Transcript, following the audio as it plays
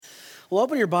Well,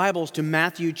 open your Bibles to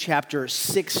Matthew chapter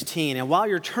 16. And while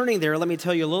you're turning there, let me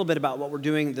tell you a little bit about what we're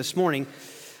doing this morning.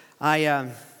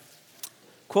 I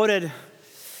quoted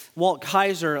Walt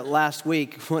Kaiser last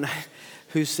week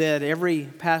who said every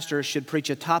pastor should preach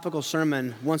a topical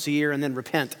sermon once a year and then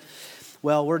repent.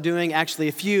 Well, we're doing actually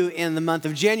a few in the month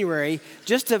of January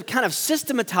just to kind of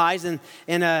systematize and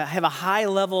have a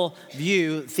high-level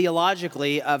view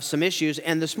theologically of some issues.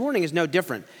 And this morning is no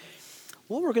different.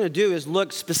 What we're going to do is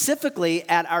look specifically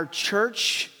at our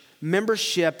church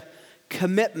membership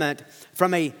commitment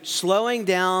from a slowing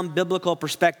down biblical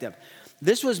perspective.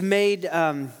 This was made,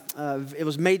 it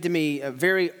was made to me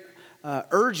very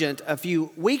urgent a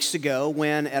few weeks ago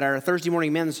when at our Thursday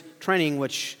morning men's training,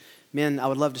 which men, I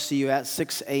would love to see you at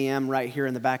 6 a.m. right here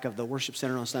in the back of the worship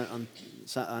center on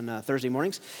Thursday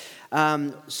mornings.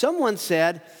 Someone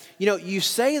said, you know, you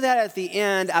say that at the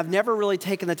end, I've never really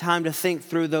taken the time to think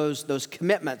through those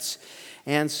commitments.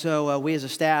 And so we as a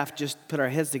staff just put our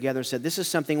heads together and said, this is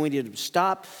something we need to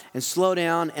stop and slow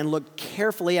down and look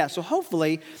carefully at. So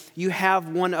hopefully you have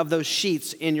one of those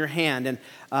sheets in your hand. And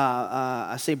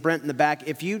I say Brent in the back,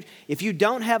 if you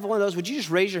don't have one of those, would you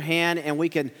just raise your hand and we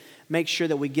can make sure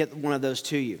that we get one of those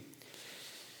to you.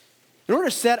 In order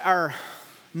to set our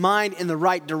mind in the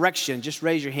right direction, just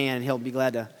raise your hand and he'll be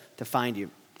glad to find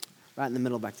you. Right in the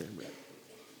middle back there.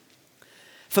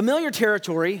 Familiar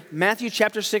territory, Matthew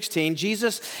chapter 16,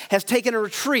 Jesus has taken a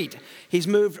retreat. He's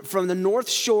moved from the north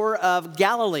shore of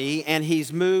Galilee and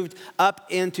he's moved up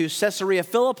into Caesarea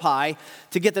Philippi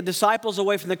to get the disciples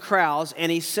away from the crowds. And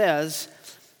he says,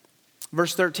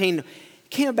 verse 13,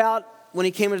 came about when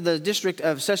he came into the district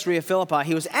of Caesarea Philippi,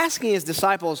 he was asking his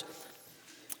disciples,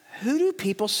 who do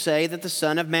people say that the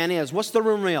Son of Man is? What's the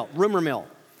rumor mill?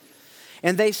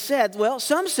 And they said, well,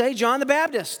 some say John the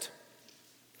Baptist,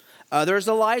 others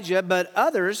Elijah, but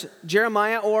others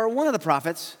Jeremiah or one of the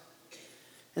prophets.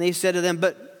 And he said to them,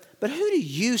 but who do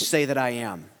you say that I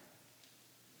am?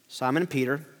 Simon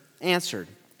Peter answered,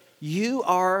 you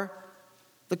are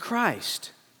the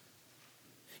Christ.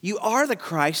 You are the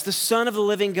Christ, the Son of the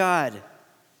living God.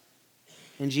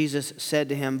 And Jesus said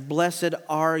to him, blessed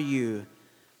are you,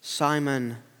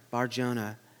 Simon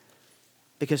Bar-Jonah,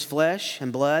 because flesh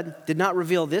and blood did not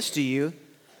reveal this to you,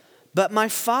 but my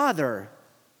Father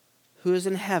who is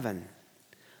in heaven.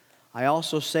 I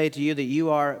also say to you that you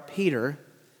are Peter,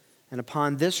 and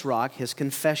upon this rock, his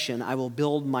confession, I will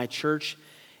build my church,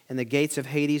 and the gates of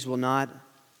Hades will not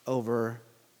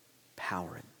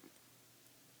overpower it.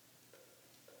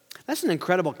 That's an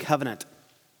incredible covenant.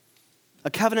 A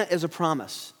covenant is a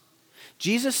promise.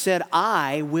 Jesus said,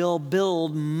 I will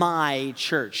build my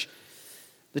church.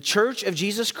 The church of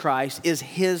Jesus Christ is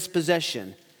his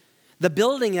possession. The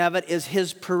building of it is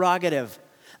his prerogative.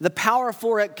 The power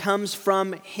for it comes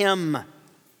from him.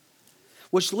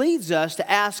 Which leads us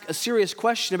to ask a serious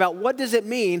question about what does it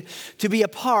mean to be a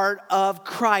part of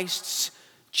Christ's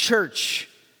church?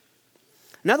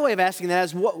 Another way of asking that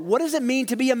is, what does it mean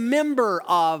to be a member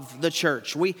of the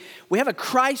church? We have a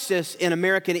crisis in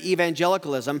American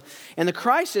evangelicalism, and the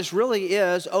crisis really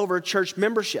is over church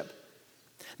membership.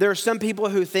 There are some people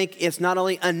who think it's not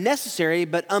only unnecessary,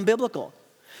 but unbiblical.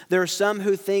 There are some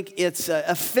who think it's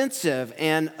offensive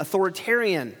and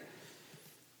authoritarian.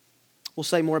 We'll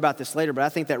say more about this later, but I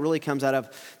think that really comes out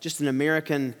of just an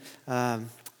American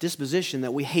disposition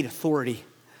that we hate authority.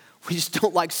 We just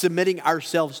don't like submitting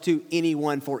ourselves to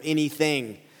anyone for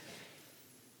anything.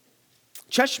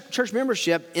 Church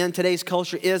membership in today's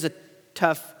culture is a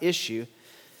tough issue.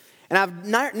 And I've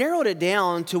narrowed it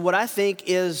down to what I think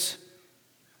is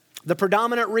the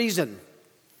predominant reason.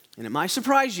 And it might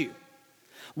surprise you.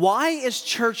 Why is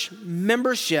church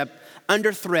membership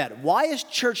under threat? Why is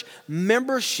church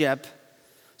membership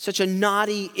such a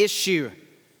knotty issue?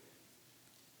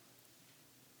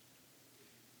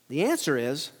 The answer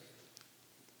is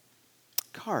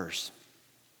cars.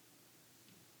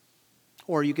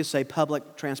 Or you could say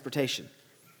public transportation.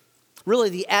 Really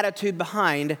the attitude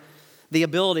behind the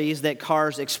abilities that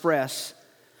cars express.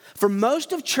 For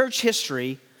most of church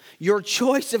history, your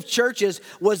choice of churches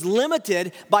was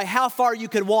limited by how far you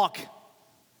could walk.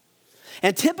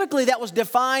 And typically that was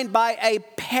defined by a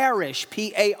parish,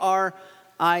 P-A-R-I-S-H,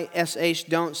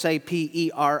 don't say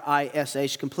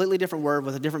P-E-R-I-S-H, completely different word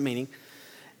with a different meaning.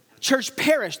 Church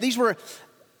parish, these were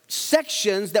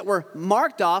sections that were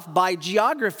marked off by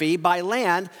geography, by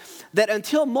land, that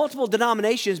until multiple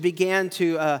denominations began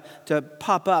to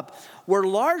pop up, where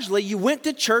largely you went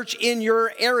to church in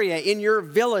your area, in your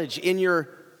village, in your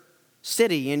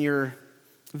city, in your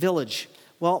village.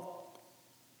 Well,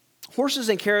 horses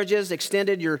and carriages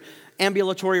extended your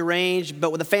ambulatory range,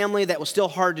 but with a family that was still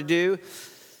hard to do.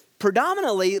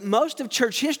 predominantly, most of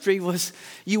church history was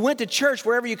you went to church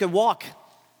wherever you could walk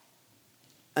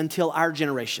until our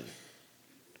generation.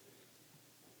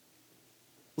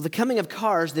 With the coming of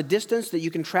cars, the distance that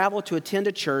you can travel to attend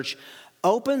a church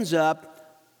opens up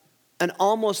an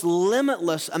almost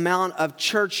limitless amount of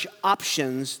church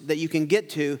options that you can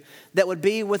get to that would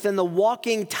be within the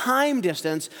walking time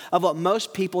distance of what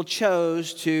most people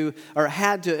chose to or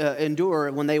had to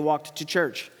endure when they walked to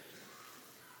church.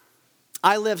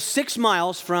 I live 6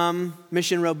 miles from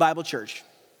Mission Road Bible Church,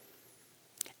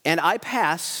 and I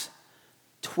pass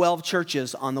 12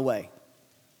 churches on the way.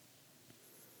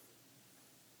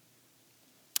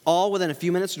 All within a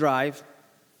few minutes' drive.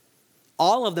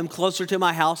 All of them closer to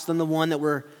my house than the one that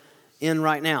we're in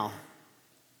right now.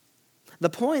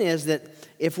 The point is that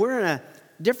if we're in a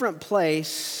different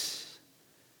place,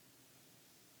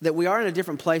 that we are in a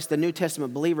different place than New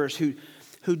Testament believers who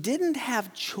didn't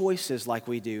have choices like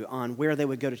we do on where they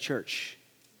would go to church.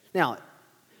 Now,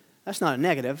 that's not a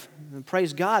negative.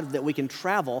 Praise God that we can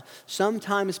travel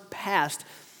sometimes past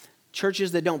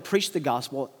churches that don't preach the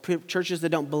gospel, churches that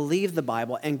don't believe the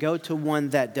Bible, and go to one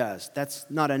that does. That's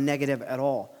not a negative at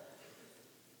all.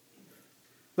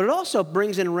 But it also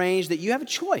brings in range that you have a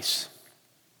choice.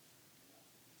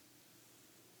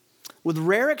 With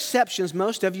rare exceptions,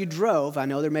 most of you drove, I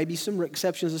know there may be some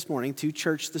exceptions this morning, to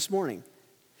church this morning.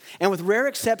 And with rare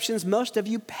exceptions, most of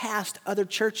you passed other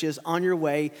churches on your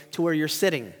way to where you're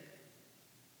sitting.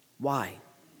 Why?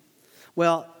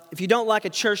 Well, if you don't like a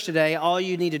church today, all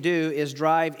you need to do is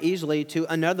drive easily to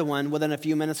another one within a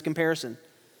few minutes comparison.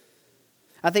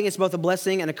 I think it's both a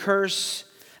blessing and a curse.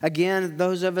 Again,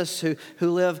 those of us who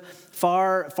live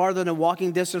farther than a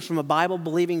walking distance from a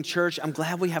Bible-believing church, I'm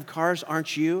glad we have cars,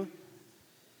 aren't you?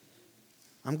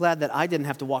 I'm glad that I didn't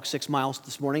have to walk 6 miles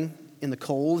this morning in the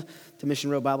cold to Mission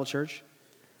Road Bible Church.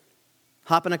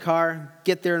 Hop in a car,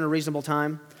 get there in a reasonable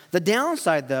time. The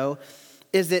downside, though,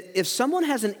 is that if someone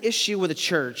has an issue with a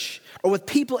church or with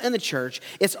people in the church,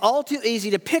 it's all too easy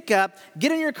to pick up,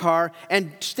 get in your car,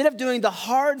 and instead of doing the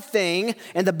hard thing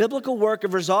and the biblical work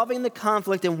of resolving the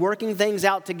conflict and working things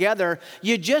out together,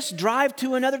 you just drive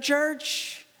to another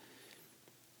church.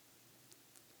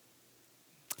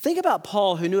 Think about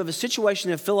Paul, who knew of a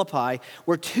situation in Philippi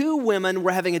where 2 women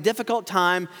were having a difficult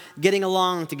time getting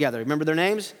along together. Remember their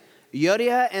names?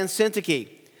 Euodia and Syntyche.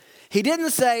 He didn't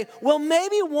say, well,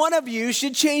 maybe one of you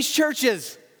should change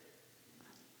churches.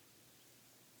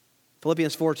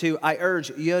 Philippians 4:2, I urge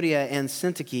Euodia and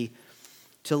Syntyche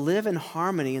to live in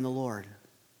harmony in the Lord.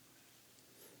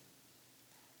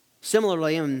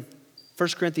 Similarly, in 1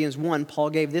 Corinthians 1,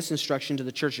 Paul gave this instruction to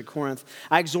the church at Corinth.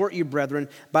 I exhort you, brethren,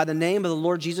 by the name of the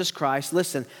Lord Jesus Christ,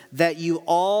 listen, that you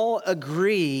all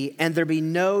agree and there be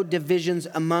no divisions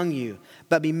among you,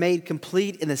 but be made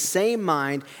complete in the same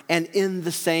mind and in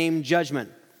the same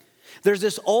judgment. There's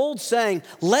this old saying,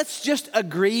 let's just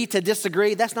agree to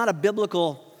disagree. That's not a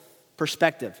biblical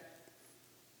perspective.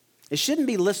 It shouldn't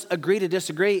be let's agree to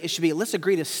disagree. It should be let's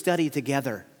agree to study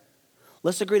together.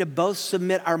 Let's agree to both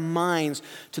submit our minds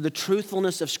to the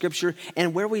truthfulness of Scripture.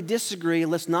 And where we disagree,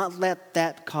 let's not let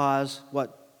that cause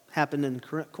what happened in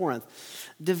Corinth,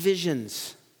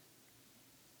 divisions.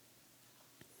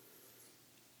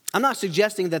 I'm not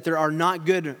suggesting that there are not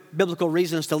good biblical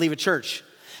reasons to leave a church.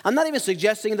 I'm not even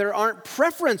suggesting there aren't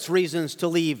preference reasons to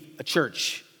leave a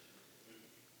church.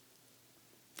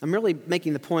 I'm really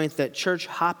making the point that church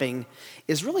hopping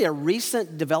is really a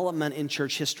recent development in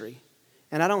church history.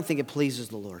 And I don't think it pleases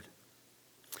the Lord.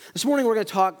 This morning we're going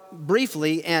to talk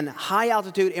briefly and high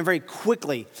altitude and very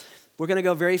quickly. We're going to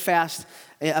go very fast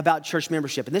about church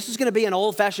membership. And this is going to be an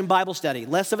old-fashioned Bible study.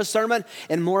 Less of a sermon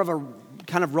and more of a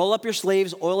kind of roll up your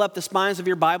sleeves, oil up the spines of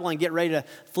your Bible, and get ready to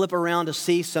flip around to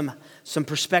see some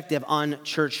perspective on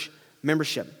church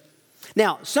membership.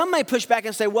 Now, some may push back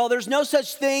and say, well, there's no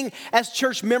such thing as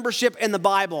church membership in the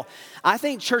Bible. I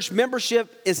think church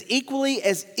membership is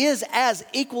as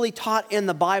equally taught in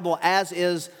the Bible as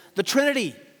is the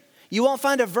Trinity. You won't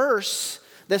find a verse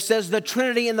that says the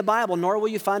Trinity in the Bible, nor will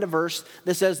you find a verse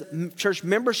that says church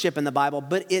membership in the Bible,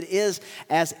 but it is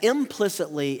as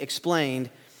implicitly explained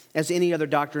as any other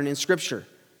doctrine in Scripture.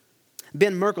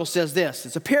 Ben Merkle says this.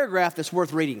 It's a paragraph that's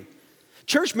worth reading.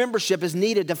 Church membership is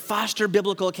needed to foster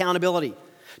biblical accountability.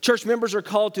 Church members are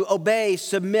called to obey,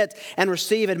 submit, and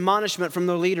receive admonishment from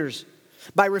their leaders.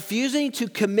 By refusing to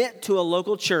commit to a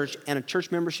local church, and a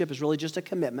church membership is really just a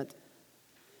commitment.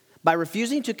 By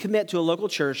refusing to commit to a local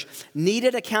church,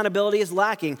 needed accountability is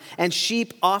lacking, and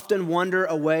sheep often wander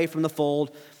away from the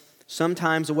fold,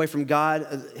 sometimes away from God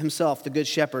himself, the good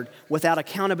shepherd. Without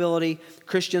accountability,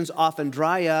 Christians often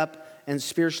dry up and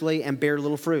spiritually and bear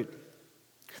little fruit.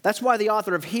 That's why the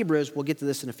author of Hebrews, we'll get to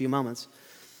this in a few moments,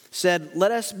 said,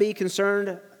 let us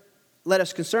concern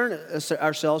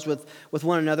ourselves with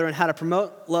one another and how to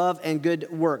promote love and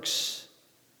good works.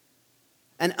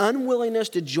 An unwillingness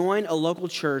to join a local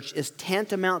church is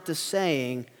tantamount to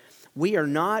saying we are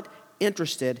not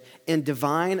interested in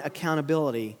divine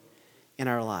accountability in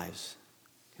our lives.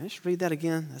 Can I just read that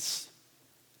again? That's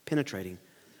penetrating.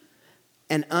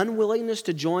 An unwillingness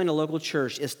to join a local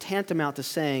church is tantamount to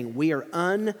saying we are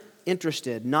not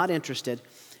interested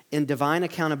in divine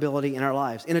accountability in our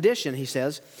lives. In addition, he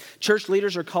says, church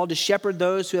leaders are called to shepherd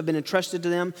those who have been entrusted to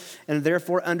them and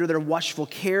therefore under their watchful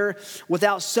care.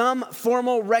 Without some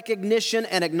formal recognition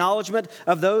and acknowledgement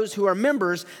of those who are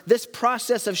members, this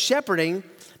process of shepherding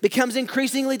becomes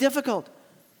increasingly difficult.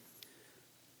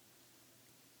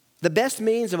 The best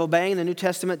means of obeying the New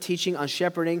Testament teaching on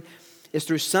shepherding is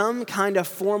through some kind of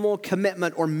formal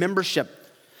commitment or membership.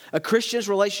 A Christian's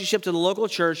relationship to the local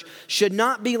church should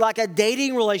not be like a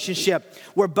dating relationship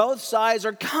where both sides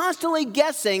are constantly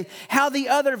guessing how the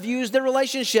other views their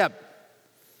relationship.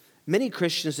 Many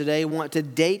Christians today want to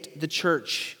date the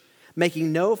church,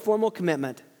 making no formal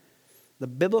commitment. The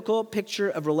biblical picture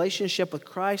of relationship with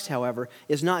Christ, however,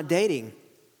 is not dating,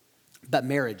 but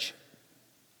marriage.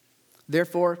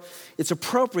 Therefore, it's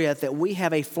appropriate that we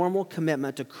have a formal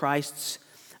commitment to Christ's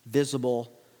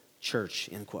visible church,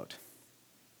 end quote.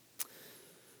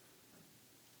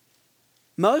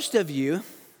 Most of you,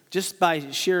 just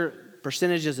by sheer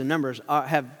percentages and numbers,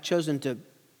 have chosen to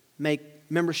make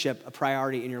membership a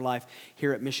priority in your life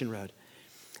here at Mission Road.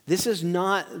 This is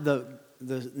not the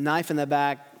knife in the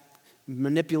back,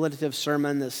 manipulative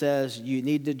sermon that says you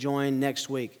need to join next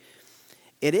week.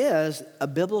 It is a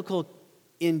biblical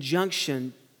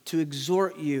injunction to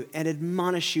exhort you and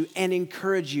admonish you and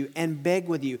encourage you and beg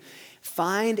with you.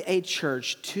 Find a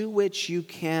church to which you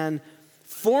can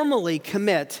formally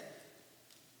commit,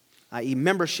 i.e.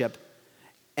 membership,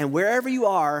 and wherever you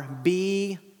are,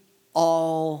 be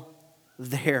all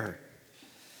there.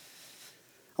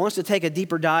 I want us to take a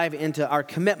deeper dive into our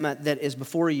commitment that is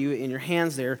before you in your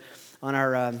hands there on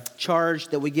our charge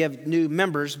that we give new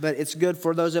members, but it's good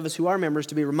for those of us who are members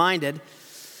to be reminded.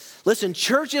 Listen,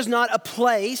 church is not a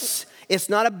place, it's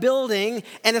not a building,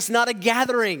 and it's not a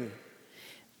gathering.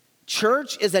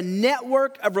 Church is a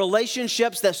network of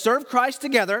relationships that serve Christ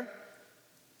together,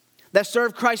 that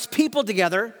serve Christ's people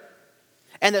together,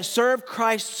 and that serve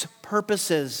Christ's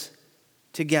purposes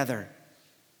together.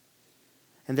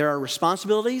 And there are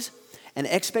responsibilities and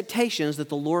expectations that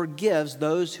the Lord gives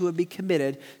those who would be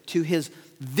committed to his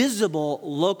visible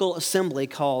local assembly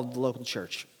called the local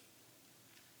church.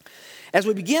 As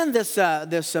we begin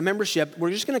this membership,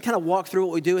 we're just going to kind of walk through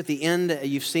what we do at the end.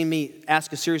 You've seen me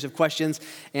ask a series of questions,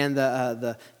 and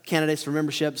the candidates for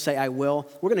membership say, I will.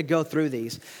 We're going to go through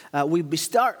these. We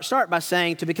start by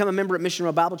saying to become a member at Mission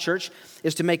Road Bible Church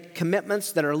is to make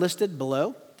commitments that are listed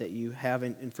below that you have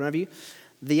in front of you.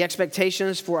 The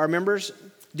expectations for our members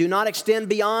do not extend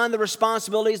beyond the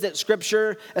responsibilities that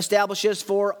Scripture establishes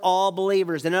for all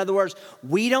believers. In other words,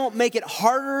 we don't make it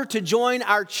harder to join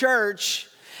our church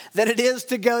than it is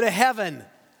to go to heaven.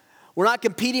 We're not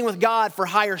competing with God for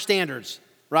higher standards,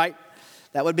 right?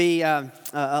 That would be a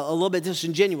little bit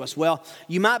disingenuous. Well,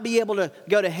 you might be able to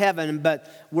go to heaven, but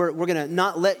we're going to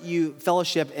not let you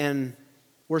fellowship and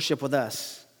worship with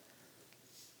us.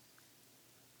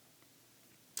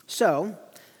 So,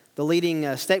 the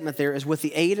leading statement there is with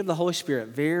the aid of the Holy Spirit,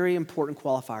 very important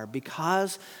qualifier.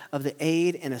 Because of the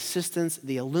aid and assistance,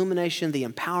 the illumination, the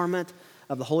empowerment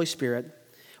of the Holy Spirit,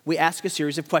 we ask a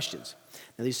series of questions.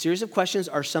 Now, these series of questions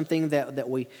are something that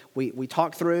we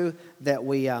talk through, that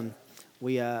we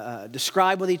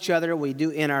describe with each other, we do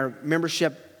in our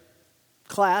membership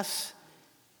class.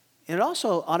 And it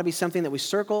also ought to be something that we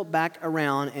circle back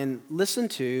around and listen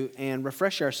to and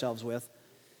refresh ourselves with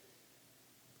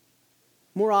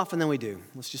more often than we do.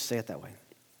 Let's just say it that way.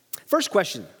 First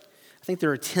question. I think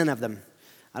there are 10 of them.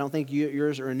 I don't think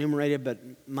yours are enumerated, but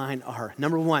mine are.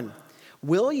 Number 1,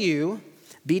 will you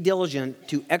be diligent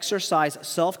to exercise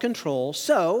self-control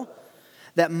so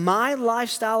that my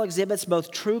lifestyle exhibits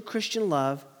both true Christian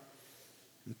love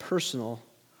and personal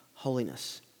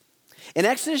holiness? In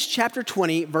Exodus chapter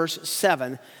 20, verse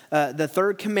 7, the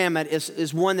third commandment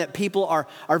is one that people are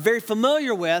very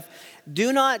familiar with.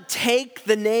 Do not take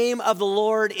the name of the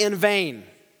Lord in vain.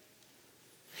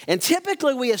 And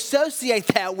typically we associate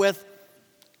that with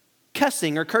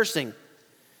cussing or cursing.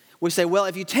 We say, well,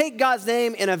 if you take God's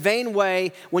name in a vain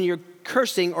way when you're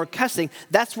cursing or cussing,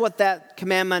 that's what that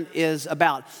commandment is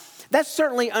about. That's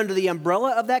certainly under the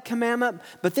umbrella of that commandment,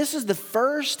 but this is the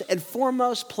first and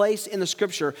foremost place in the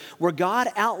scripture where God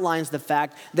outlines the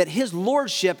fact that his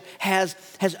lordship has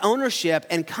ownership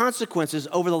and consequences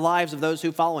over the lives of those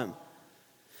who follow him.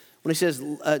 When he says,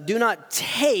 do not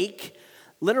take,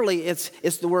 literally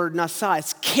it's the word nasa,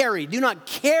 it's carry. Do not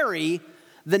carry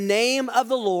the name of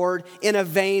the Lord in a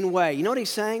vain way. You know what he's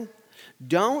saying?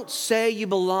 Don't say you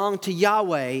belong to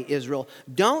Yahweh, Israel.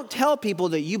 Don't tell people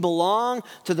that you belong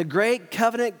to the great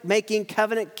covenant-making,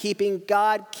 covenant-keeping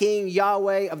God, King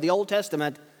Yahweh of the Old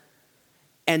Testament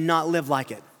and not live like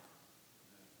it.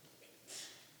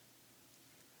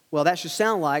 Well, that should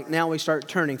sound like, now we start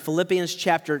turning, Philippians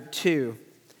chapter 2,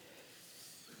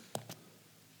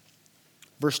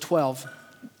 verse 12.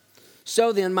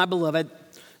 So then, my beloved,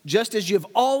 just as you have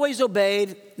always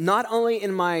obeyed, not only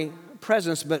in my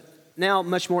presence, but now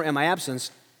much more in my absence,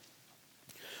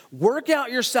 work out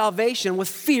your salvation with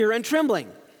fear and trembling.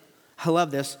 I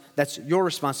love this. That's your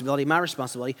responsibility, my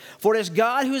responsibility. For it is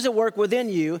God who is at work within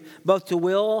you, both to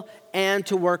will and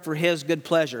to work for his good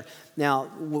pleasure.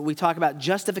 Now, we talk about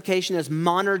justification as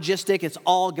monergistic. It's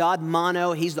all God,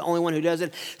 mono. He's the only one who does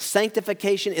it.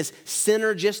 Sanctification is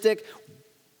synergistic.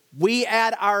 We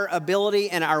add our ability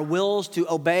and our wills to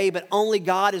obey, but only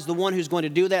God is the one who's going to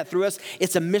do that through us.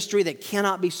 It's a mystery that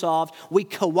cannot be solved. We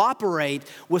cooperate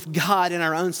with God in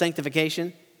our own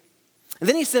sanctification. And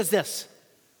then he says this.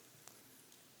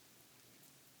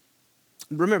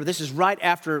 Remember, this is right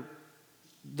after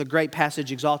the great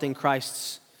passage exalting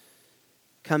Christ's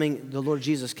coming, the Lord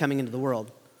Jesus coming into the world.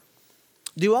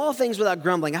 Do all things without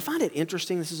grumbling. I find it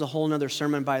interesting, this is a whole other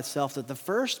sermon by itself, that the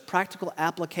first practical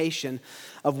application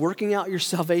of working out your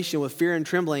salvation with fear and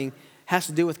trembling has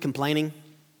to do with complaining.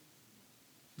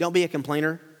 Don't be a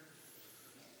complainer.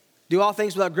 Do all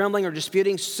things without grumbling or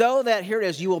disputing, so that, here it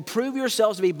is, you will prove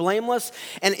yourselves to be blameless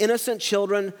and innocent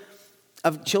children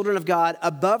of God,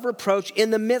 above reproach in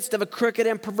the midst of a crooked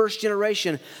and perverse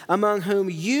generation, among whom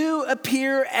you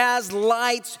appear as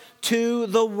lights to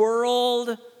the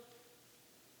world.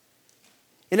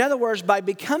 In other words, by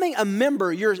becoming a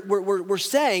member, we're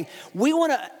saying we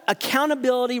want an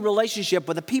accountability relationship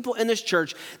with the people in this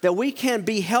church that we can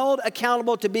be held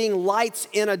accountable to being lights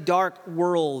in a dark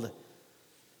world.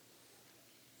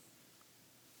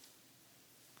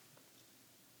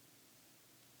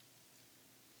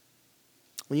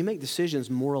 When you make decisions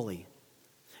morally,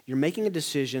 you're making a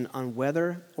decision on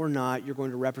whether or not you're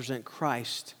going to represent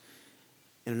Christ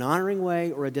in an honoring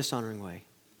way or a dishonoring way.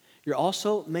 You're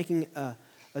also making a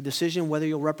decision whether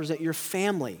you'll represent your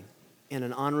family in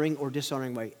an honoring or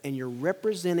dishonoring way. And you're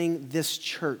representing this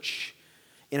church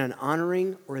in an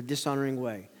honoring or a dishonoring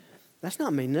way. That's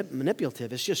not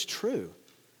manipulative, it's just true.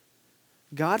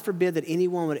 God forbid that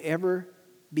anyone would ever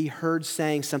be heard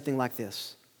saying something like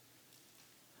this.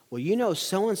 Well, you know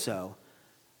so-and-so,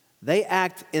 they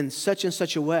act in such and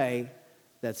such a way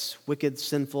that's wicked,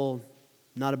 sinful,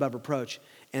 not above reproach,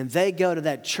 and they go to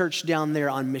that church down there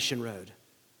on Mission Road.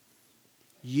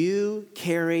 You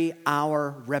carry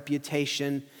our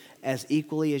reputation as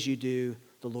equally as you do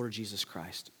the Lord Jesus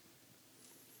Christ.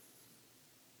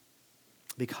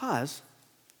 Because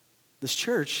this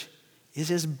church is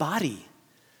his body.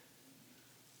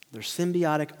 They're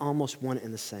symbiotic, almost one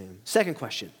and the same. Second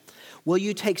question, will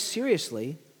you take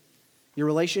seriously your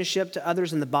relationship to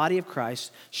others in the body of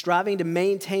Christ, striving to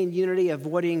maintain unity,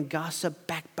 avoiding gossip,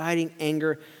 backbiting,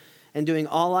 anger, and doing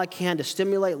all I can to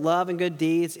stimulate love and good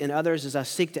deeds in others as I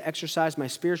seek to exercise my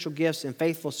spiritual gifts in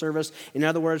faithful service? In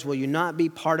other words, will you not be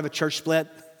part of a church split?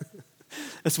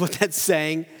 That's what that's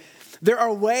saying. There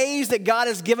are ways that God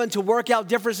has given to work out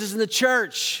differences in the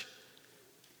church.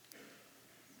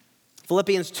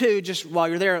 Philippians 2, just while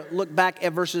you're there, look back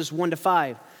at verses 1 to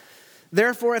 5.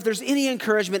 Therefore, if there's any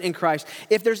encouragement in Christ,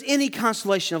 if there's any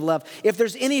consolation of love, if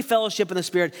there's any fellowship in the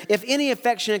Spirit, if any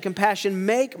affection and compassion,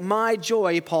 make my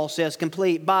joy, Paul says,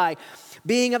 complete by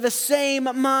being of the same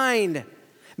mind,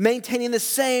 maintaining the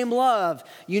same love,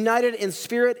 united in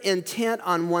spirit, intent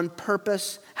on one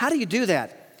purpose. How do you do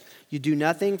that? You do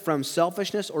nothing from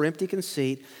selfishness or empty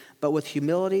conceit, but with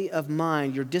humility of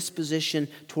mind, your disposition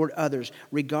toward others.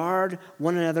 Regard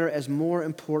one another as more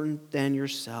important than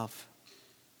yourself.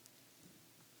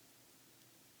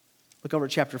 Look over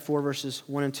at chapter 4, verses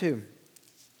 1 and 2.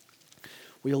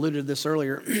 We alluded to this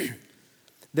earlier.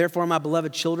 Therefore, my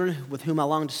beloved children, with whom I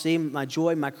long to see, my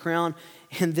joy, my crown,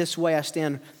 in this way I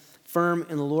stand firm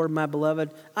in the Lord, my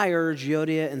beloved. I urge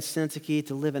Euodia and Syntyche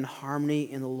to live in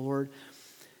harmony in the Lord.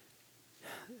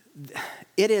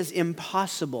 It is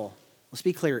impossible, let's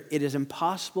be clear, it is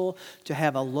impossible to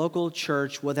have a local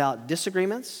church without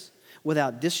disagreements,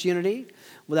 without disunity,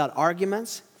 without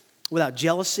arguments, without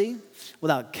jealousy,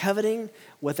 without coveting,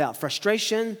 without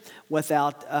frustration,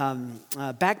 without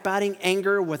backbiting,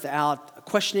 anger, without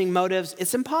questioning motives.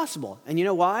 It's impossible. And you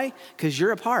know why? Because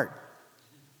you're apart.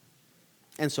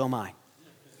 And so am I.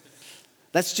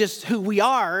 That's just who we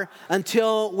are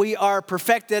until we are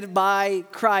perfected by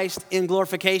Christ in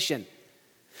glorification.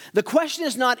 The question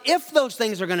is not if those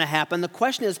things are going to happen. The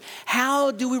question is,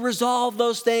 how do we resolve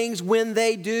those things when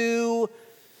they do?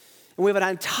 And we have an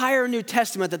entire New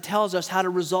Testament that tells us how to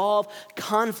resolve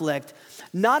conflict,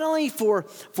 not only for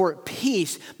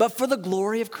peace, but for the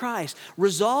glory of Christ.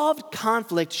 Resolved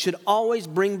conflict should always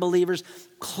bring believers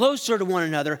closer to one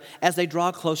another as they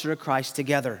draw closer to Christ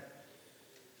together.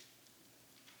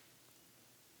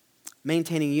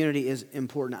 Maintaining unity is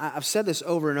important. I've said this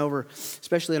over and over,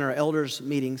 especially in our elders'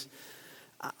 meetings.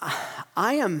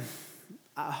 I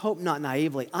hope not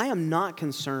naively, I am not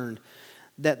concerned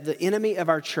that the enemy of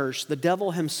our church, the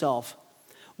devil himself,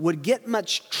 would get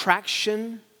much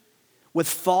traction with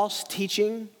false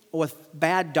teaching or with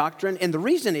bad doctrine. And the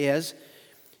reason is,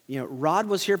 Rod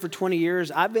was here for 20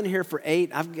 years. I've been here for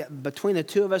 8. Between the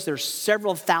two of us, there's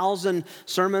several thousand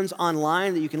sermons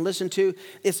online that you can listen to.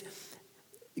 It's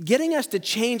getting us to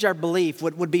change our belief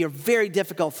would be a very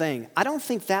difficult thing. I don't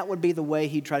think that would be the way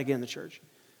he'd try to get in the church.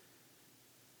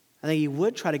 I think he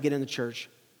would try to get in the church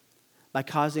by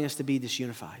causing us to be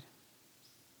disunified,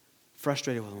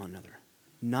 frustrated with one another,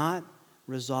 not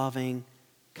resolving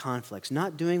conflicts,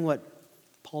 not doing what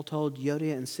Paul told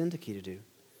Euodia and Syntyche to do.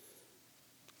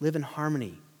 Live in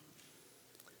harmony.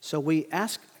 So we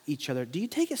ask each other, do you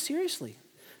take it seriously?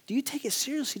 Do you take it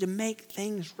seriously to make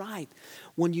things right?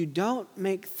 When you don't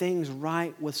make things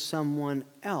right with someone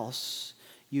else,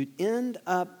 you end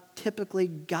up typically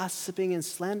gossiping and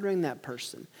slandering that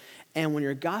person. And when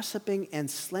you're gossiping and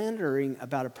slandering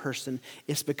about a person,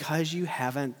 it's because you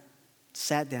haven't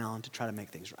sat down to try to make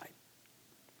things right.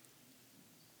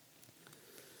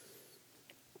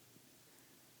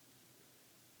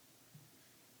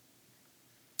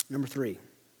 Number 3.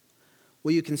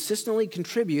 Will you consistently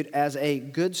contribute as a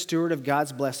good steward of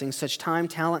God's blessings, such time,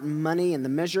 talent, and money in the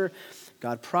measure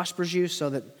God prospers you,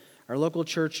 so that our local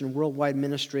church and worldwide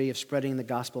ministry of spreading the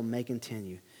gospel may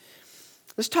continue?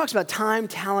 This talks about time,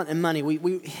 talent, and money.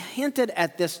 We hinted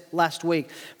at this last week.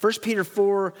 1 Peter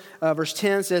 4, verse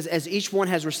 10 says, as each one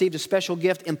has received a special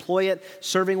gift, employ it,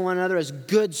 serving one another as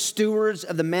good stewards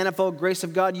of the manifold grace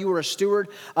of God. You are a steward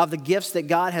of the gifts that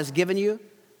God has given you.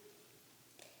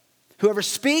 Whoever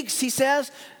speaks, he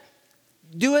says,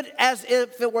 do it as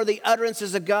if it were the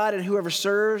utterances of God, and whoever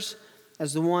serves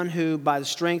as the one who, by the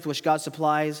strength which God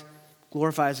supplies,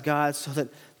 glorifies God, so that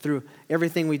through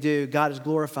everything we do, God is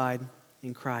glorified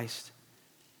in Christ.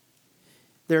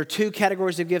 There are 2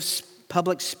 categories of gifts,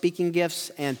 public speaking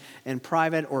gifts and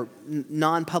private or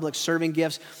non-public serving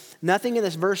gifts. Nothing in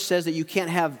this verse says that you can't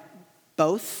have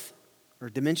both or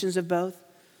dimensions of both.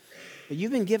 But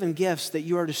you've been given gifts that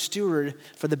you are to steward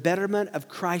for the betterment of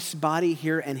Christ's body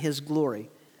here and his glory.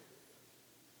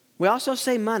 We also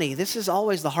say money. This is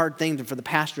always the hard thing for the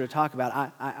pastor to talk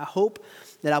about. I hope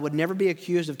that I would never be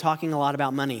accused of talking a lot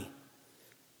about money.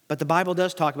 But the Bible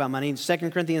does talk about money. In 2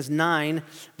 Corinthians 9,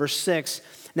 verse 6,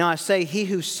 now I say, he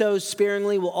who sows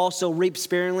sparingly will also reap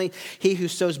sparingly. He who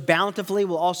sows bountifully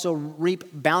will also reap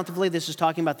bountifully. This is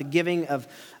talking about the giving of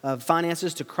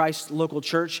finances to Christ's local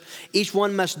church. Each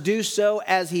one must do so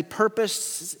as he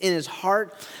purposed in his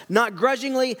heart, not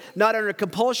grudgingly, not under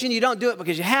compulsion. You don't do it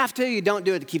because you have to. You don't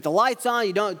do it to keep the lights on.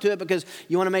 You don't do it because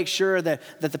you want to make sure that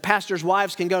the pastor's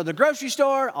wives can go to the grocery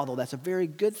store, although that's a very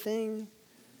good thing.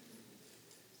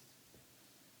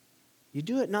 You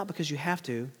do it not because you have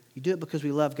to. You do it because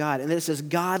we love God. And then it says,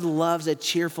 God loves a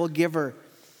cheerful giver.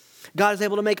 God is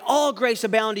able to make all grace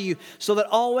abound to you, so that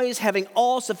always having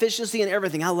all sufficiency in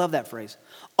everything. I love that phrase.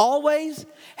 Always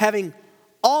having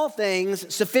all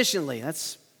things sufficiently.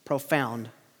 That's profound.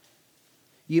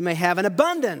 You may have an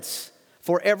abundance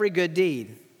for every good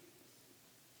deed.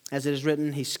 As it is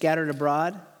written, he scattered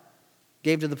abroad,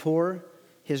 gave to the poor.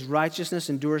 His righteousness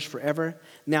endures forever.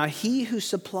 Now he who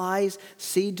supplies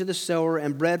seed to the sower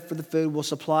and bread for the food will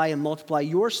supply and multiply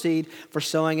your seed for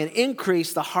sowing and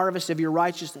increase the harvest of your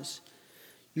righteousness.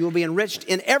 You will be enriched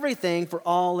in everything for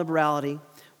all liberality,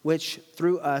 which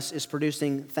through us is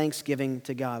producing thanksgiving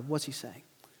to God. What's he saying?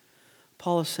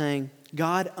 Paul is saying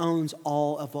God owns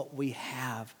all of what we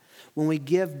have. When we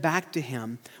give back to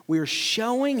him, we are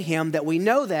showing him that we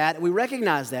know that, we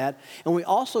recognize that, and we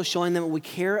also showing them that we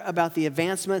care about the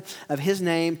advancement of his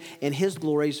name and his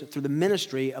glories through the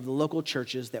ministry of the local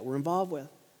churches that we're involved with.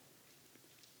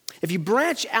 If you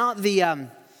branch out the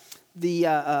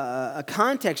a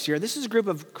context here, this is a group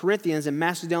of Corinthians in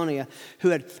Macedonia who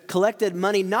had collected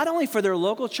money not only for their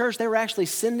local church, they were actually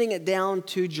sending it down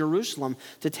to Jerusalem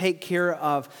to take care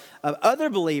of other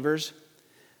believers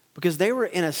because they were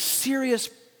in a serious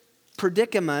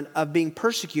predicament of being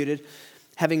persecuted,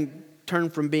 having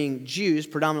turned from being Jews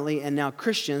predominantly and now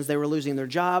Christians. They were losing their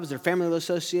jobs, their family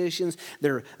associations,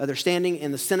 their standing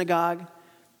in the synagogue,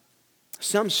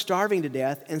 some starving to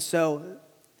death. And so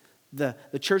the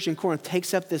church in Corinth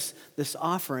takes up this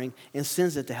offering and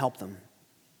sends it to help them.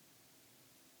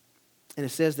 And it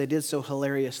says they did so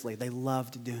hilariously. They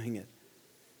loved doing it.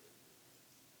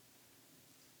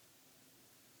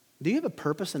 Do you have a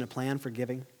purpose and a plan for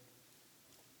giving?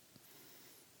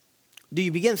 Do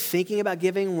you begin thinking about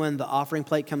giving when the offering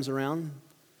plate comes around?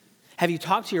 Have you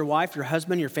talked to your wife, your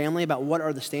husband, your family about what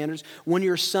are the standards? When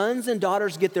your sons and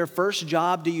daughters get their first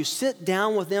job, do you sit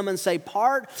down with them and say,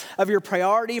 part of your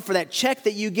priority for that check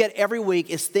that you get every week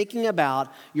is thinking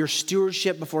about your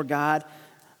stewardship before God?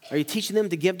 Are you teaching them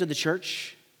to give to the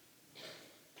church?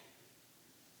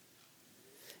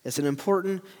 It's an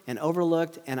important and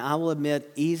overlooked, and I will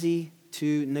admit, easy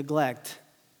to neglect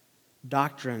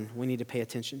doctrine we need to pay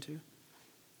attention to.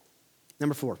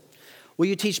 Number 4. Will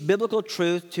you teach biblical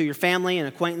truth to your family and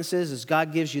acquaintances as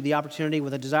God gives you the opportunity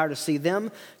with a desire to see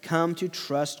them come to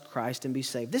trust Christ and be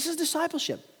saved? This is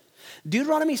discipleship.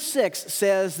 Deuteronomy 6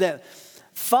 says that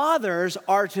fathers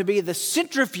are to be the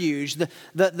centrifuge,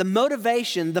 the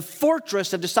motivation, the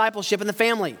fortress of discipleship in the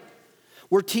family.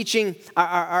 We're teaching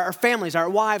our families, our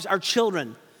wives, our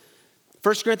children.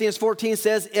 1 Corinthians 14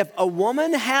 says, if a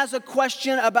woman has a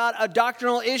question about a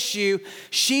doctrinal issue,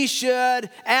 she should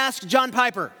ask John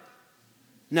Piper.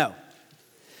 No.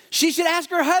 She should ask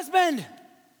her husband.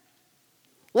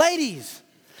 Ladies,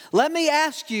 let me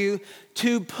ask you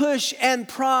to push and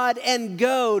prod and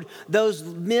goad those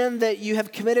men that you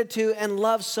have committed to and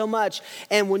love so much.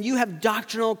 And when you have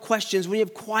doctrinal questions, when you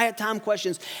have quiet time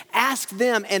questions, ask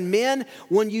them. And men,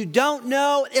 when you don't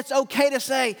know, it's okay to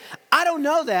say, I don't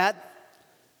know that,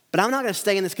 but I'm not going to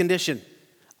stay in this condition.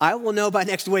 I will know by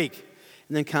next week.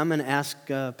 And then come and ask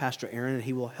Pastor Aaron, and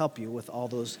he will help you with all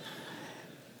those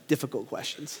difficult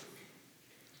questions.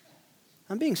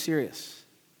 I'm being serious.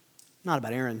 Not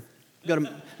about Aaron. Go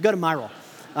to Myrtle.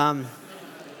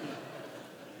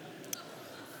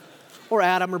 Or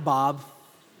Adam or Bob.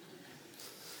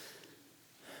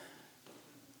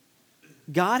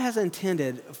 God has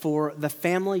intended for the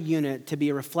family unit to be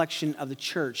a reflection of the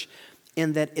church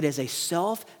in that it is a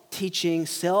self-teaching,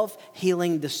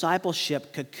 self-healing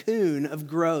discipleship cocoon of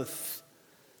growth.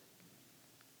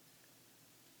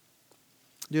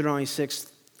 Deuteronomy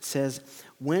 6 says,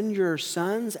 when your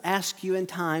sons ask you in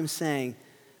time saying,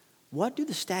 what do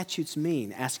the statutes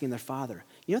mean? Asking their father.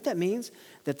 You know what that means?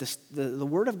 That the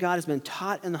word of God has been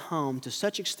taught in the home to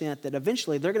such extent that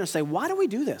eventually they're going to say, why do we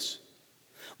do this?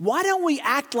 Why don't we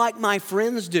act like my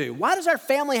friends do? Why does our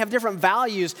family have different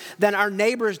values than our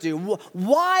neighbors do?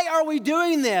 Why are we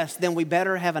doing this? Then we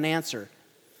better have an answer.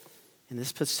 And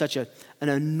this puts such an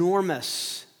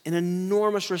enormous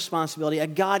responsibility, a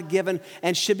God-given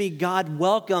and should be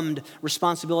God-welcomed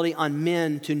responsibility on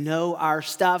men to know our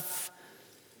stuff.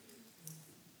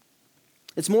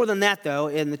 It's more than that, though.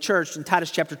 In the church, in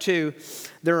Titus chapter 2,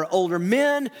 there are older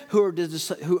men who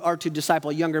are to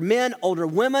disciple younger men, older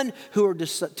women who are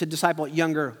to disciple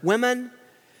younger women.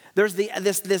 There's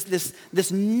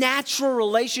this natural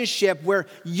relationship where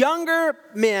younger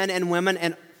men and women,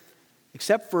 and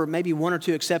except for maybe one or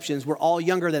two exceptions, we're all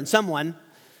younger than someone.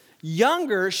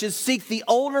 Younger should seek the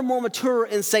older, more mature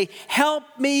and say, help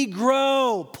me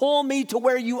grow, pull me to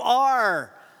where you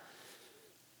are.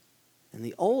 And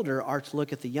the older are to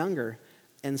look at the younger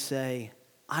and say,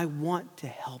 I want to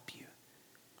help you.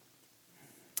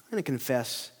 I'm going to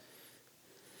confess,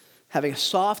 having a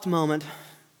soft moment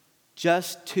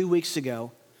just 2 weeks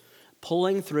ago,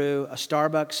 pulling through a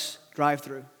Starbucks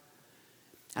drive-thru.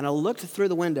 And I looked through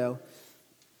the window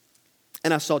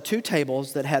and I saw 2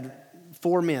 tables that had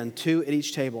 4 men, 2 at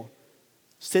each table,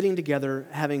 sitting together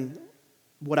having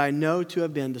what I know to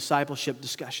have been discipleship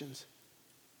discussions.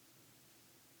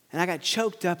 And I got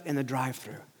choked up in the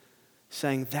drive-thru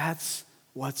saying, that's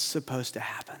what's supposed to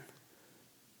happen.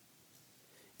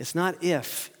 It's not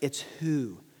if, it's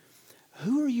who.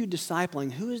 Who are you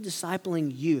discipling? Who is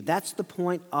discipling you? That's the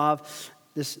point of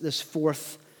this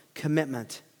fourth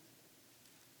commitment.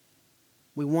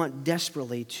 We want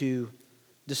desperately to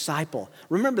disciple.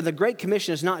 Remember, the Great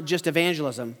Commission is not just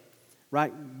evangelism,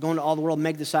 right? Going to all the world,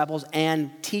 make disciples,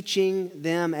 and teaching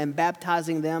them and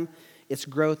baptizing them. It's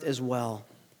growth as well.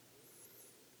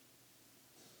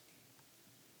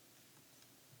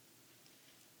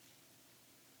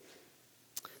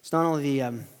 It's not only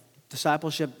the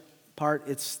discipleship part,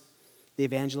 it's the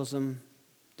evangelism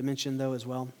dimension, though, as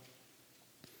well.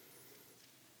 I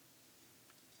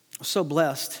was so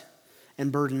blessed and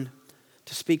burdened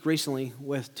to speak recently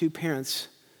with two parents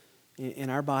in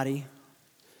our body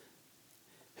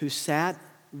who sat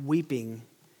weeping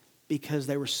because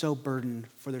they were so burdened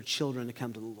for their children to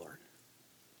come to the Lord.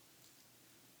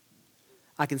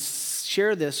 I can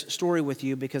share this story with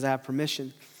you because I have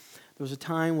permission. There was a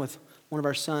time with one of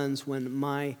our sons when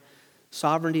my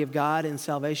sovereignty of God and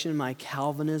salvation, my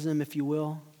Calvinism, if you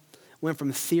will, went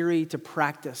from theory to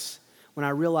practice. When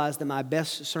I realized that my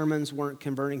best sermons weren't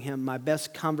converting him, my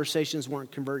best conversations weren't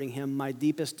converting him, my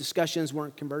deepest discussions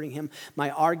weren't converting him, my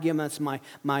arguments, my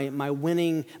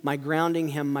winning, my grounding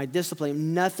him, my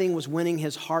discipline, nothing was winning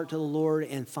his heart to the Lord.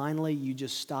 And finally, you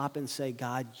just stop and say,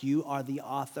 God, you are the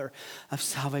author of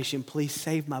salvation. Please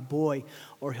save my boy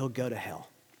or he'll go to hell.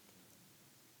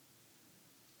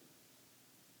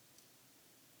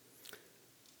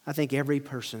 I think every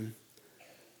person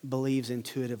believes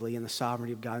intuitively in the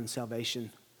sovereignty of God and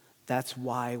salvation. That's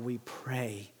why we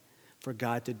pray for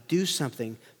God to do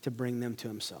something to bring them to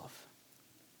himself.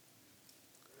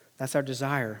 That's our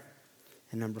desire.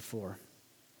 And number 4.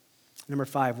 Number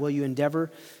 5, will you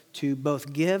endeavor to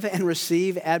both give and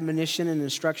receive admonition and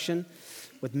instruction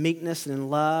with meekness and in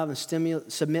love and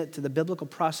submit to the biblical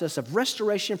process of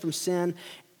restoration from sin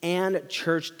and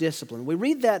church discipline? We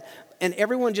read that and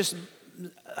everyone just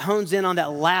hones in on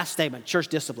that last statement, church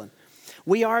discipline.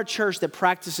 We are a church that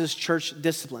practices church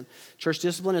discipline. Church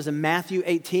discipline is in Matthew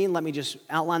 18. Let me just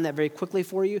outline that very quickly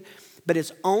for you. But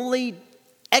it's only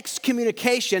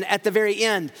excommunication at the very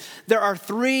end. There are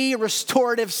 3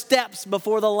 restorative steps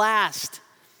before the last.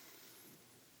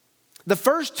 The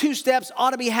first 2 steps ought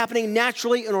to be happening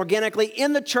naturally and organically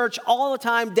in the church all the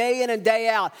time, day in and day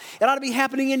out. It ought to be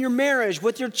happening in your marriage,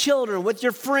 with your children, with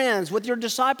your friends, with your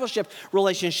discipleship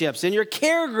relationships, in your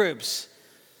care groups.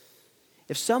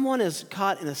 If someone is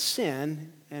caught in a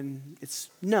sin, and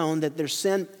it's known that there's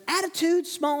sin, attitude,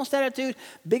 smallest attitude,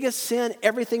 biggest sin,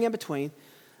 everything in between,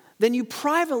 then you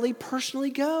privately, personally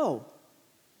go.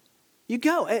 You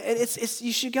go.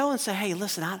 You should go and say, hey,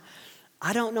 listen,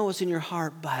 I don't know what's in your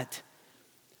heart, but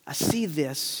I see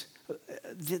this.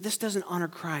 This doesn't honor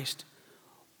Christ.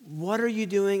 What are you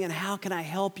doing and how can I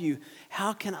help you?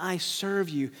 How can I serve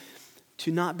you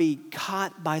to not be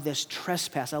caught by this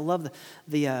trespass? I love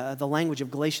the language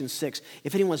of Galatians 6.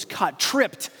 If anyone's caught,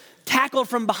 tripped, tackled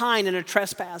from behind in a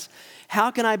trespass, how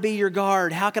can I be your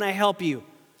guard? How can I help you?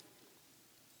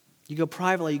 You go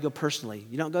privately, you go personally.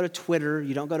 You don't go to Twitter,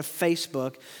 you don't go to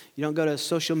Facebook, you don't go to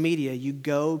social media. You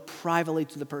go privately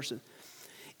to the person.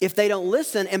 If they don't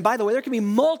listen, and by the way, there can be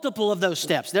multiple of those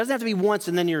steps. It doesn't have to be once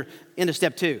and then you're into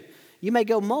step 2. You may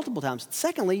go multiple times.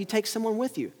 Secondly, you take someone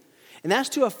with you. And that's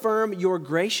to affirm your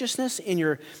graciousness in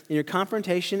your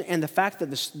confrontation and the fact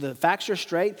that the facts are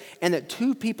straight and that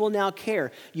 2 people now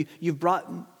care. You've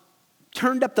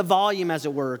turned up the volume, as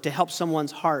it were, to help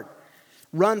someone's heart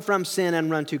run from sin and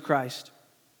run to Christ.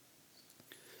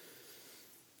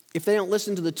 If they don't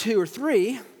listen to the 2 or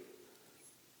 3,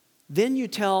 then you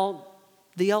tell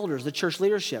the elders, the church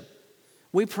leadership.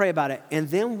 We pray about it, and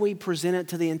then we present it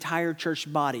to the entire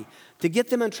church body. To get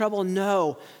them in trouble?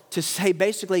 No. To say,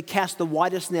 basically, cast the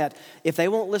widest net. If they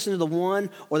won't listen to the 1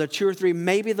 or the 2 or 3,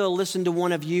 maybe they'll listen to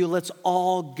one of you. Let's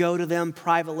all go to them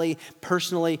privately,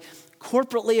 personally,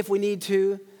 corporately if we need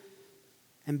to,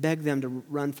 and beg them to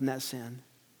run from that sin.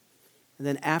 And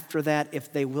then after that,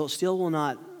 if they still will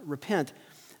not repent,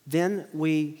 then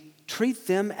we treat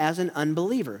them as an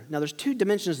unbeliever. Now, there's 2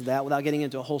 dimensions of that without getting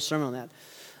into a whole sermon on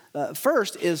that.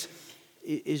 First is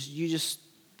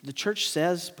the church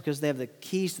says, because they have the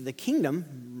keys to the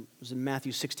kingdom, it was in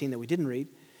Matthew 16 that we didn't read,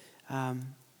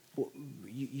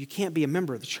 you can't be a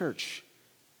member of the church.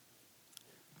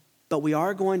 But we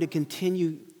are going to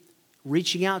continue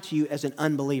reaching out to you as an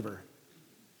unbeliever.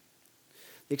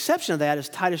 The exception of that is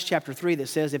Titus chapter 3 that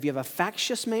says if you have a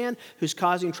factious man who's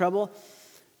causing trouble,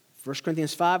 1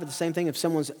 Corinthians 5, it's the same thing. If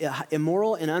someone's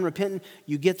immoral and unrepentant,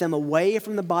 you get them away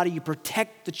from the body. You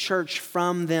protect the church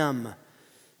from them.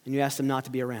 And you ask them not to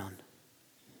be around.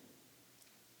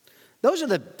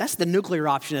 That's the nuclear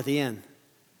option at the end.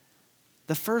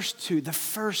 The first two,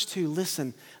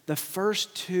 listen, the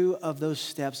first 2 of those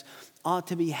steps ought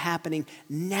to be happening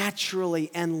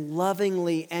naturally and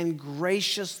lovingly and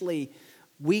graciously,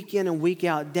 week in and week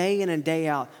out, day in and day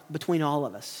out, between all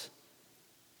of us.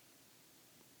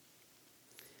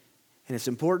 And it's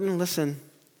important, listen,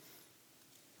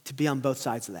 to be on both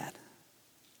sides of that.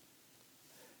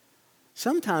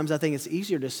 Sometimes I think it's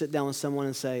easier to sit down with someone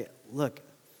and say, look,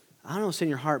 I don't know what's in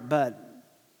your heart, but,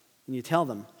 and you tell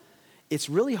them, it's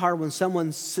really hard when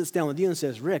someone sits down with you and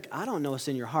says, Rick, I don't know what's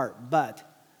in your heart, but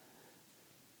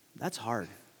that's hard.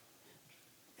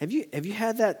 Have you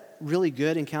had that really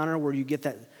good encounter where you get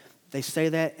that, they say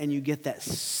that and you get that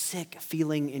sick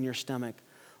feeling in your stomach?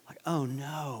 Like, oh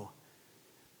no.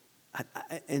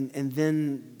 And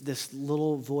then this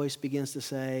little voice begins to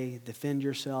say, defend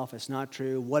yourself, it's not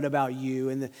true, what about you?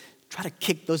 And try to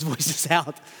kick those voices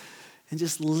out and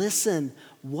just listen.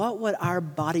 What would our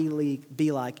body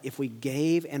be like if we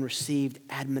gave and received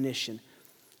admonition?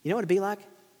 You know what it'd be like?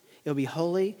 It would be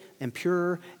holy and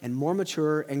pure and more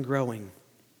mature and growing.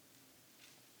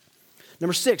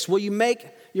 Number 6, will you make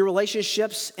your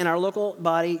relationships in our local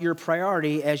body your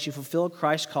priority as you fulfill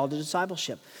Christ's call to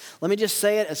discipleship? Let me just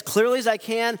say it as clearly as I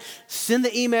can. Send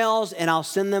the emails and I'll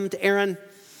send them to Aaron.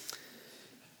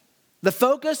 The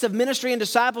focus of ministry and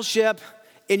discipleship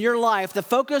in your life, the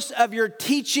focus of your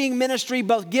teaching ministry,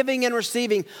 both giving and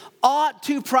receiving, ought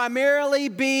to primarily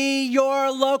be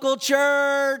your local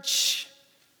church.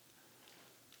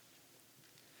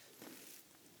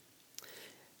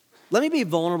 Let me be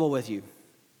vulnerable with you.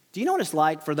 Do you know what it's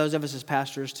like for those of us as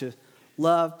pastors to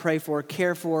love, pray for,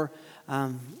 care for,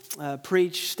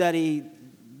 preach, study,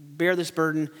 bear this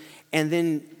burden, and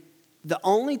then the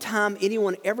only time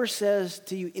anyone ever says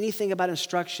to you anything about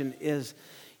instruction is,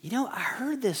 you know, I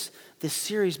heard this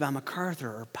series by MacArthur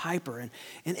or Piper,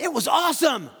 and it was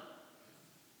awesome.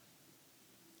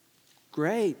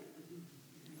 Great.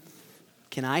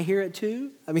 Can I hear it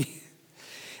too? I mean,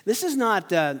 this is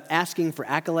not asking for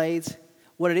accolades.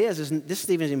 What it is this is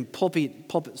even pulpit.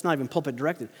 It's not even pulpit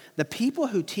directed. The people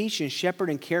who teach and shepherd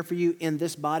and care for you in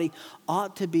this body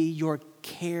ought to be your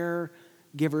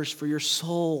caregivers for your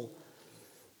soul.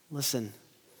 Listen,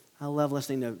 I love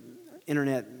listening to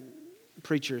internet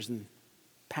preachers and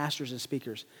pastors and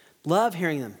speakers. Love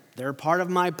hearing them. They're part of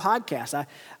my podcast.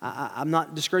 I'm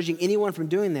not discouraging anyone from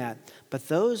doing that, but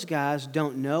those guys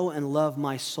don't know and love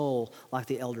my soul like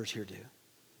the elders here do.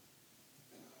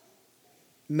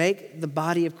 Make the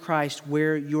body of Christ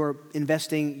where you're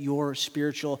investing your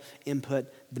spiritual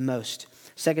input the most.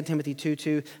 2 Timothy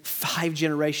 2:2, 5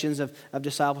 generations of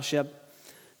discipleship.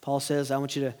 Paul says, I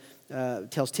want you to,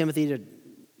 tells Timothy to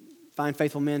find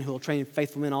faithful men who will train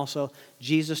faithful men also.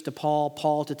 Jesus to Paul,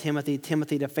 Paul to Timothy,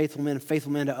 Timothy to faithful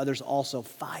men to others also.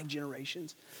 5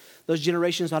 generations. Those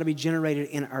generations ought to be generated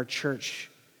in our church.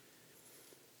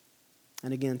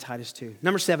 And again, Titus 2.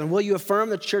 Number 7, will you affirm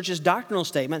the church's doctrinal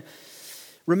statement,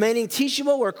 remaining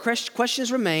teachable where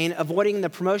questions remain, avoiding the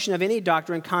promotion of any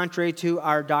doctrine contrary to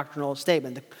our doctrinal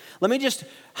statement? Let me just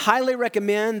highly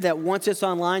recommend that once it's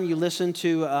online, you listen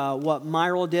to what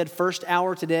Myril did first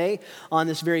hour today on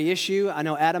this very issue. I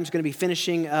know Adam's going to be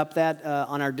finishing up that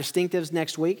on our distinctives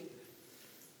next week.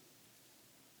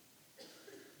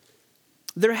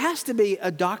 There has to be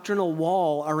a doctrinal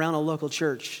wall around a local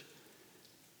church.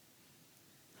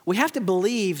 We have to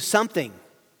believe something.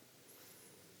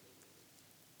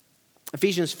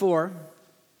 Ephesians 4,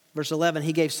 verse 11,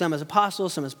 he gave some as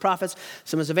apostles, some as prophets,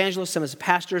 some as evangelists, some as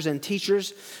pastors and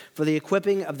teachers for the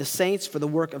equipping of the saints, for the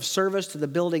work of service, to the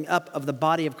building up of the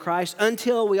body of Christ,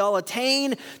 until we all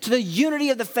attain to the unity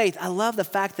of the faith. I love the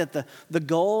fact that the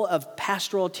goal of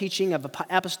pastoral teaching, of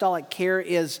apostolic care,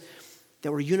 is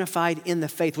that we're unified in the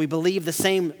faith. We believe the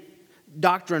same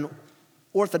doctrine,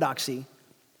 orthodoxy.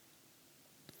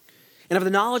 And of the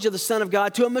knowledge of the Son of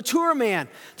God, to a mature man,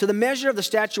 to the measure of the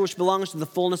stature which belongs to the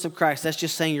fullness of Christ. That's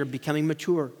just saying you're becoming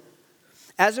mature.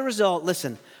 As a result,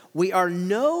 listen, we are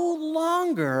no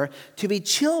longer to be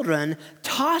children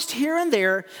tossed here and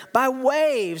there by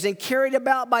waves and carried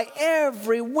about by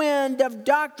every wind of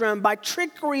doctrine, by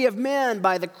trickery of men,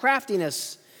 by the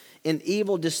craftiness in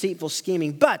evil, deceitful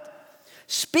scheming. But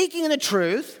speaking the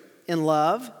truth in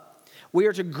love, we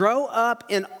are to grow up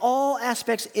in all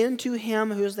aspects into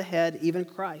him who is the head, even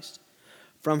Christ,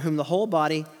 from whom the whole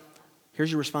body,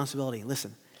 here's your responsibility,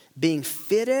 listen, being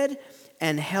fitted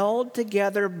and held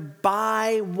together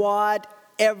by what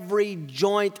every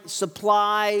joint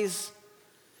supplies.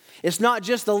 It's not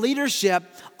just the leadership.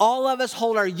 All of us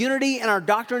hold our unity and our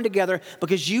doctrine together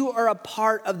because you are a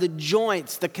part of the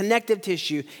joints, the connective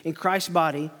tissue in Christ's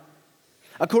body,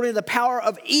 according to the power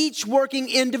of each working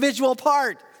individual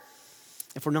part.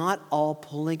 If we're not all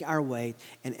pulling our weight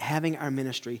and having our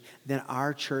ministry, then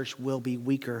our church will be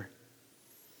weaker.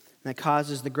 And that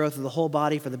causes the growth of the whole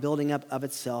body for the building up of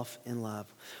itself in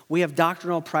love. We have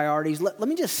doctrinal priorities. Let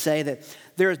me just say that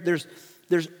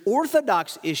there's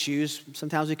orthodox issues.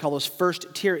 Sometimes we call those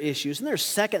first-tier issues. And there's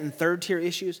second- and third-tier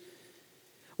issues.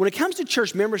 When it comes to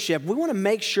church membership, we want to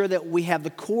make sure that we have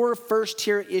the core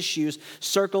first-tier issues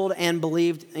circled and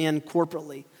believed in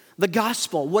corporately. The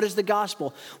gospel. What is the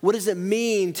gospel? What does it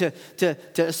mean to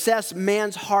assess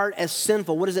man's heart as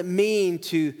sinful? What does it mean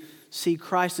to see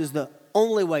Christ as the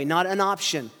only way, not an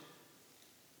option?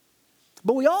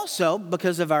 But we also,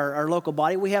 because of our local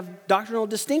body, we have doctrinal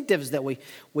distinctives that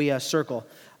we circle.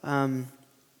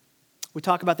 We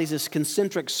talk about these as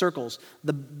concentric circles.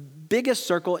 The biggest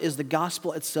circle is the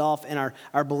gospel itself and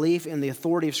our belief in the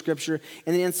authority of Scripture.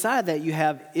 And then inside that, you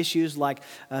have issues like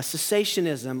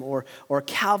cessationism or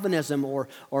Calvinism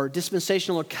or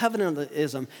dispensational or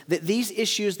covenantalism. These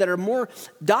issues that are more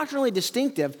doctrinally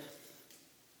distinctive,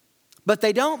 but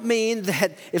they don't mean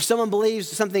that if someone believes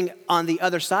something on the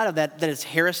other side of that it's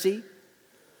heresy,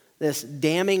 this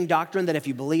damning doctrine that if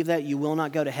you believe that, you will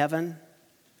not go to heaven.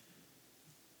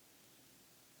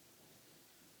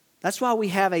 That's why we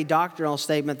have a doctrinal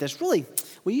statement that's really,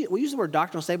 we use the word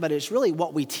doctrinal statement, but it's really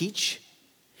what we teach.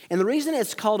 And the reason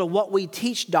it's called a what we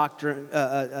teach doctrine,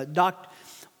 a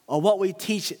what we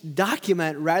teach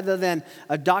document rather than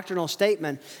a doctrinal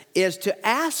statement is to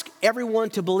ask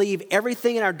everyone to believe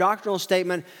everything in our doctrinal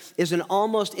statement is an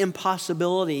almost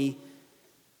impossibility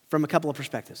from a couple of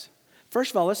perspectives.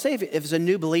 First of all, let's say if it's a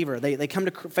new believer, they come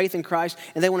to faith in Christ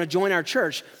and they want to join our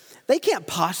church. They can't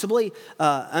possibly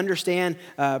understand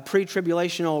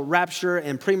pre-tribulational rapture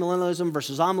and premillennialism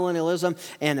versus amillennialism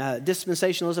and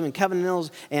dispensationalism and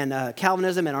covenantalism and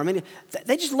Calvinism and Arminian.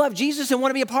 They just love Jesus and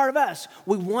want to be a part of us.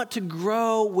 We want to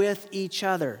grow with each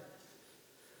other.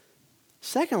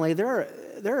 Secondly, there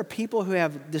are people who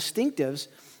have distinctives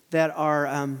that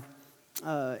are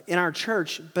in our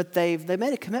church, but they've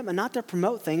made a commitment not to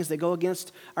promote things that go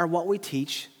against our what we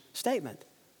teach statement.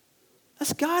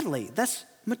 That's godly. That's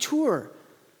mature.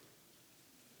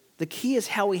 The key is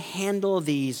how we handle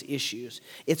these issues.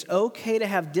 It's okay to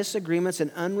have disagreements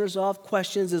and unresolved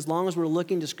questions as long as we're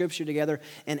looking to Scripture together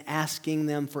and asking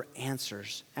for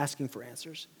answers.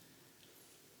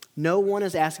 No one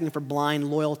is asking for blind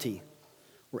loyalty.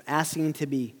 We're asking to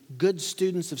be good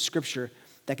students of Scripture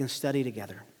that can study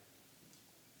together.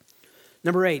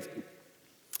 Number 8.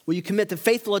 Will you commit to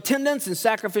faithful attendance and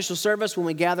sacrificial service when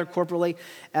we gather corporately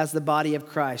as the body of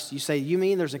Christ? You say, you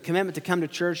mean there's a commitment to come to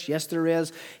church? Yes, there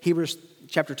is. Hebrews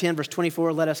chapter 10, verse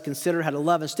 24, let us consider how to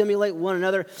love and stimulate one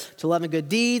another to love and good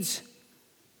deeds,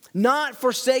 not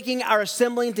forsaking our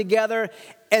assembling together.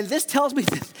 And this tells me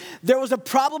that there was a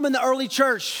problem in the early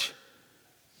church,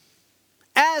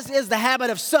 as is the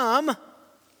habit of some,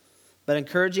 but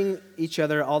encouraging each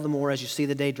other all the more as you see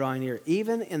the day drawing near.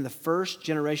 Even in the first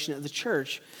generation of the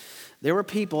church, there were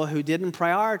people who didn't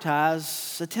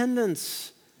prioritize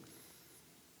attendance.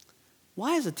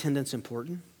 Why is attendance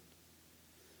important?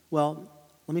 Well,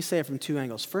 let me say it from two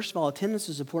angles. First of all, attendance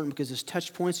is important because it's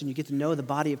touch points and you get to know the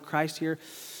body of Christ here.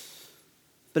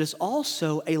 But it's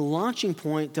also a launching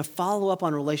point to follow up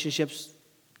on relationships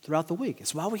throughout the week.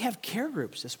 It's why we have care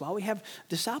groups. It's why we have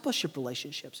discipleship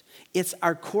relationships. It's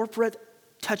our corporate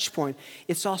touch point.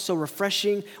 It's also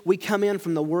refreshing. We come in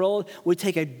from the world. We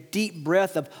take a deep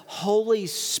breath of Holy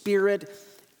Spirit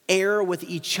air with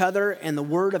each other and the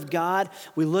Word of God.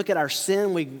 We look at our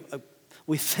sin.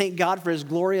 We thank God for His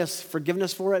glorious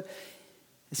forgiveness for it.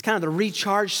 It's kind of the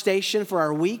recharge station for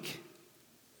our week.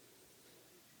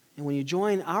 And when you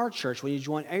join our church, when you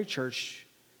join a church,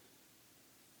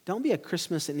 don't be a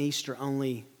Christmas and Easter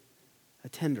only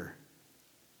attender.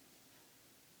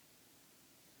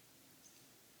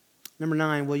 Number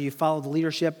 9, will you follow the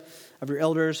leadership of your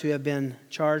elders who have been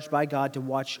charged by God to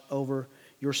watch over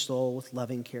your soul with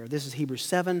loving care? This is Hebrews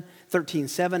 7,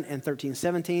 13:7 and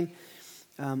 13:17.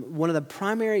 One of the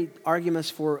primary arguments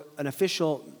for an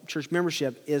official church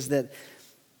membership is that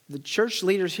the church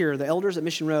leaders here, the elders at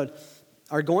Mission Road,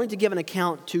 are going to give an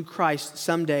account to Christ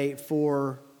someday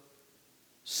for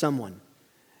someone.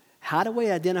 How do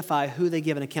we identify who they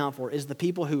give an account for? Is the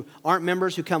people who aren't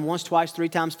members, who come once, twice, 3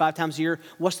 times, 5 times a year?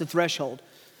 What's the threshold?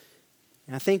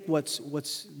 And I think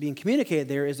what's being communicated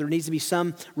there is there needs to be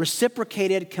some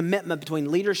reciprocated commitment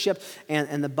between leadership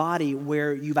and the body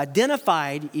where you've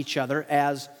identified each other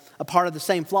as a part of the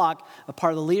same flock, a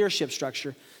part of the leadership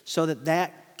structure, so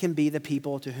that can be the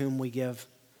people to whom we give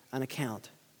an account.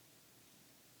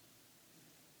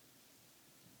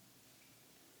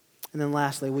 And then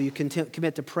lastly, will you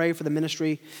commit to pray for the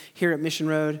ministry here at Mission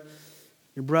Road,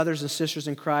 your brothers and sisters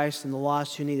in Christ and the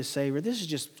lost who need a Savior? This is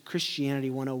just Christianity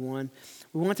 101.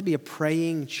 We want to be a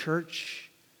praying church.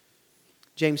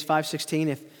 James 5:16,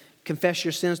 if confess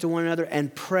your sins to one another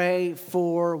and pray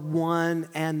for one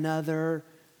another.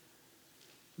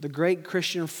 The great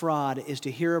Christian fraud is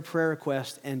to hear a prayer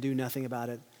request and do nothing about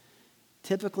it.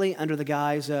 Typically under the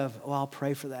guise of, oh, I'll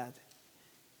pray for that.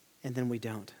 And then we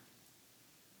don't.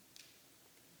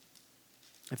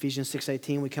 Ephesians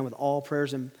 6:18, we come with all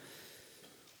prayers and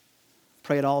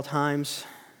pray at all times.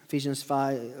 1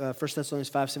 Thessalonians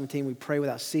 5:17, we pray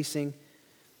without ceasing.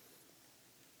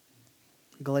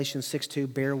 Galatians 6:2,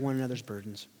 bear one another's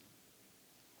burdens.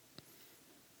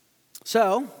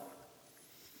 So,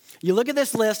 you look at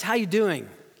this list, how you doing?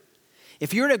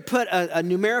 If you were to put a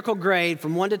numerical grade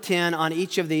from 1 to 10 on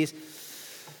each of these,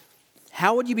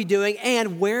 how would you be doing?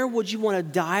 And where would you want to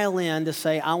dial in to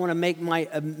say, I want to make my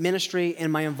ministry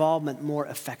and my involvement more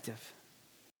effective?